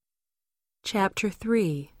Chapter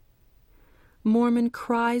 3. Mormon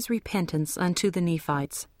cries repentance unto the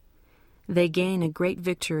Nephites. They gain a great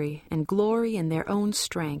victory and glory in their own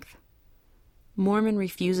strength. Mormon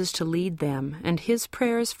refuses to lead them, and his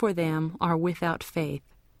prayers for them are without faith.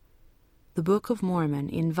 The Book of Mormon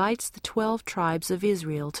invites the 12 tribes of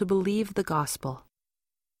Israel to believe the gospel.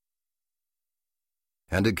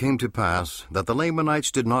 And it came to pass that the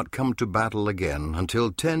Lamanites did not come to battle again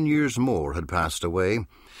until 10 years more had passed away.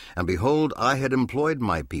 And behold, I had employed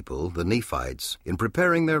my people, the Nephites, in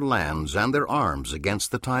preparing their lands and their arms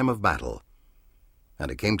against the time of battle.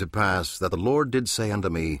 And it came to pass that the Lord did say unto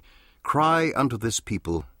me, Cry unto this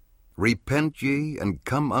people, Repent ye, and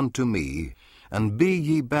come unto me, and be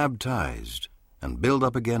ye baptized, and build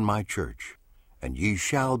up again my church, and ye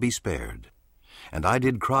shall be spared. And I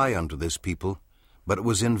did cry unto this people, but it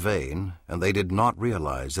was in vain, and they did not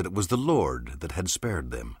realize that it was the Lord that had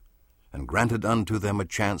spared them, and granted unto them a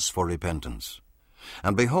chance for repentance.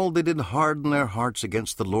 And behold, they did harden their hearts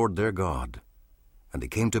against the Lord their God. And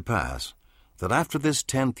it came to pass that after this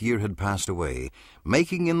 10th year had passed away,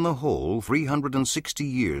 making in the whole 360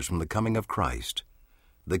 years from the coming of Christ,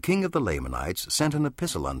 the king of the Lamanites sent an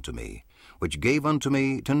epistle unto me, which gave unto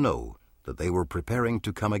me to know that they were preparing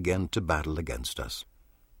to come again to battle against us.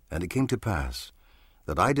 And it came to pass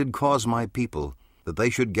that I did cause my people that they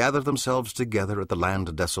should gather themselves together at the land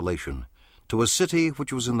of desolation, to a city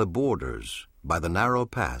which was in the borders, by the narrow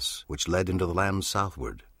pass which led into the land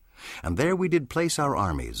southward. And there we did place our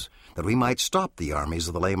armies, that we might stop the armies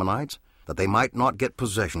of the Lamanites, that they might not get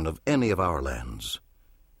possession of any of our lands.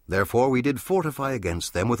 Therefore we did fortify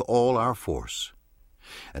against them with all our force.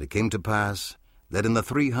 And it came to pass that in the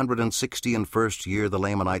 361st year the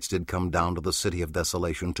Lamanites did come down to the city of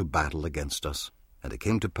desolation to battle against us. And it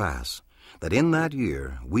came to pass that in that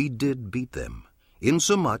year we did beat them,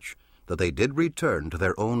 insomuch that they did return to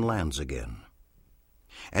their own lands again.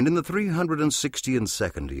 And in the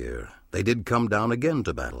 362nd year they did come down again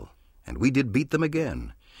to battle, and we did beat them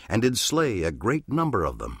again, and did slay a great number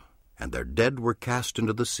of them, and their dead were cast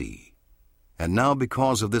into the sea. And now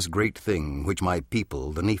because of this great thing which my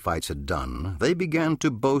people, the Nephites, had done, they began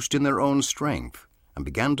to boast in their own strength, and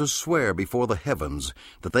began to swear before the heavens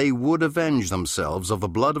that they would avenge themselves of the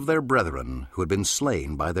blood of their brethren who had been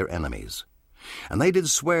slain by their enemies. And they did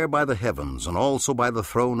swear by the heavens, and also by the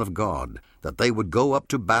throne of God, that they would go up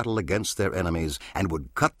to battle against their enemies, and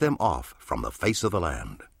would cut them off from the face of the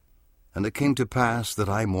land. And it came to pass that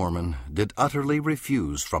I, Mormon, did utterly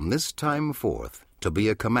refuse from this time forth to be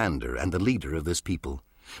a commander and a leader of this people,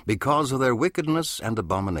 because of their wickedness and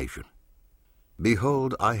abomination.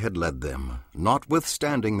 Behold, I had led them,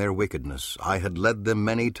 notwithstanding their wickedness, I had led them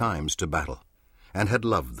many times to battle, and had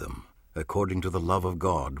loved them, according to the love of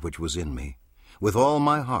God which was in me, with all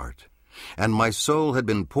my heart, and my soul had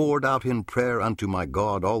been poured out in prayer unto my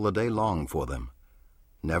God all the day long for them.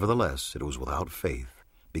 Nevertheless, it was without faith,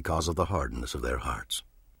 because of the hardness of their hearts.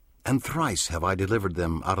 And thrice have I delivered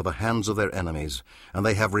them out of the hands of their enemies, and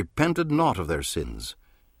they have repented not of their sins.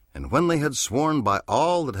 And when they had sworn by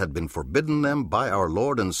all that had been forbidden them by our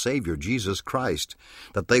Lord and Savior Jesus Christ,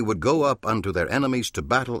 that they would go up unto their enemies to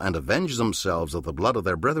battle and avenge themselves of the blood of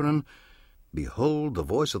their brethren, behold, the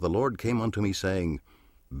voice of the Lord came unto me, saying,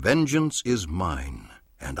 Vengeance is mine,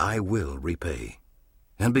 and I will repay.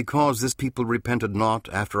 And because this people repented not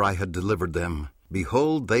after I had delivered them,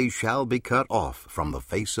 behold, they shall be cut off from the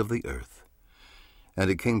face of the earth. And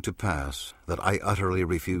it came to pass that I utterly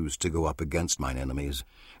refused to go up against mine enemies,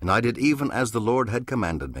 and I did even as the Lord had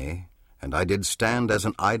commanded me, and I did stand as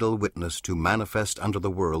an idle witness to manifest unto the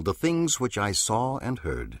world the things which I saw and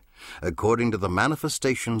heard, according to the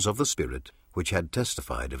manifestations of the Spirit, which had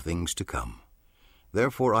testified of things to come.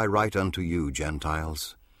 Therefore I write unto you,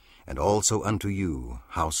 Gentiles, and also unto you,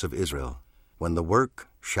 house of Israel, when the work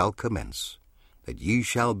shall commence, that ye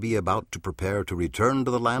shall be about to prepare to return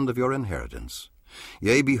to the land of your inheritance.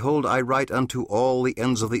 Yea, behold, I write unto all the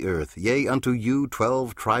ends of the earth, yea, unto you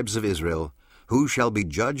 12 tribes of Israel, who shall be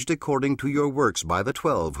judged according to your works by the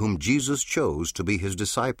 12 whom Jesus chose to be his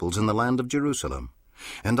disciples in the land of Jerusalem.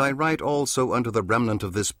 And I write also unto the remnant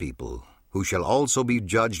of this people, who shall also be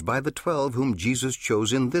judged by the 12 whom Jesus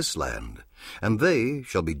chose in this land, and they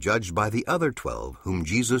shall be judged by the other 12 whom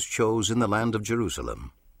Jesus chose in the land of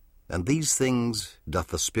Jerusalem. And these things doth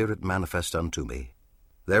the Spirit manifest unto me.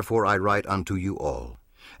 Therefore I write unto you all,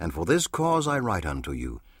 and for this cause I write unto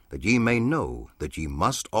you, that ye may know that ye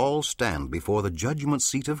must all stand before the judgment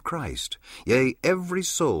seat of Christ, yea, every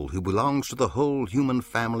soul who belongs to the whole human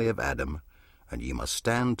family of Adam, and ye must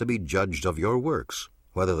stand to be judged of your works,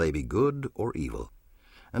 whether they be good or evil.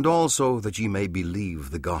 And also that ye may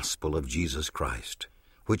believe the gospel of Jesus Christ,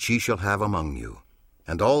 which ye shall have among you.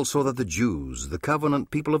 And also that the Jews, the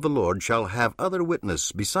covenant people of the Lord, shall have other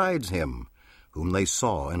witness besides him, whom they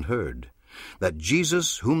saw and heard, that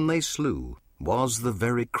Jesus, whom they slew, was the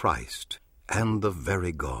very Christ, and the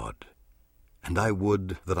very God. And I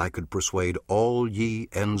would that I could persuade all ye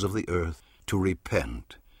ends of the earth to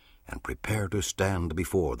repent, and prepare to stand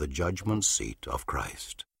before the judgment seat of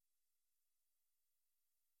Christ.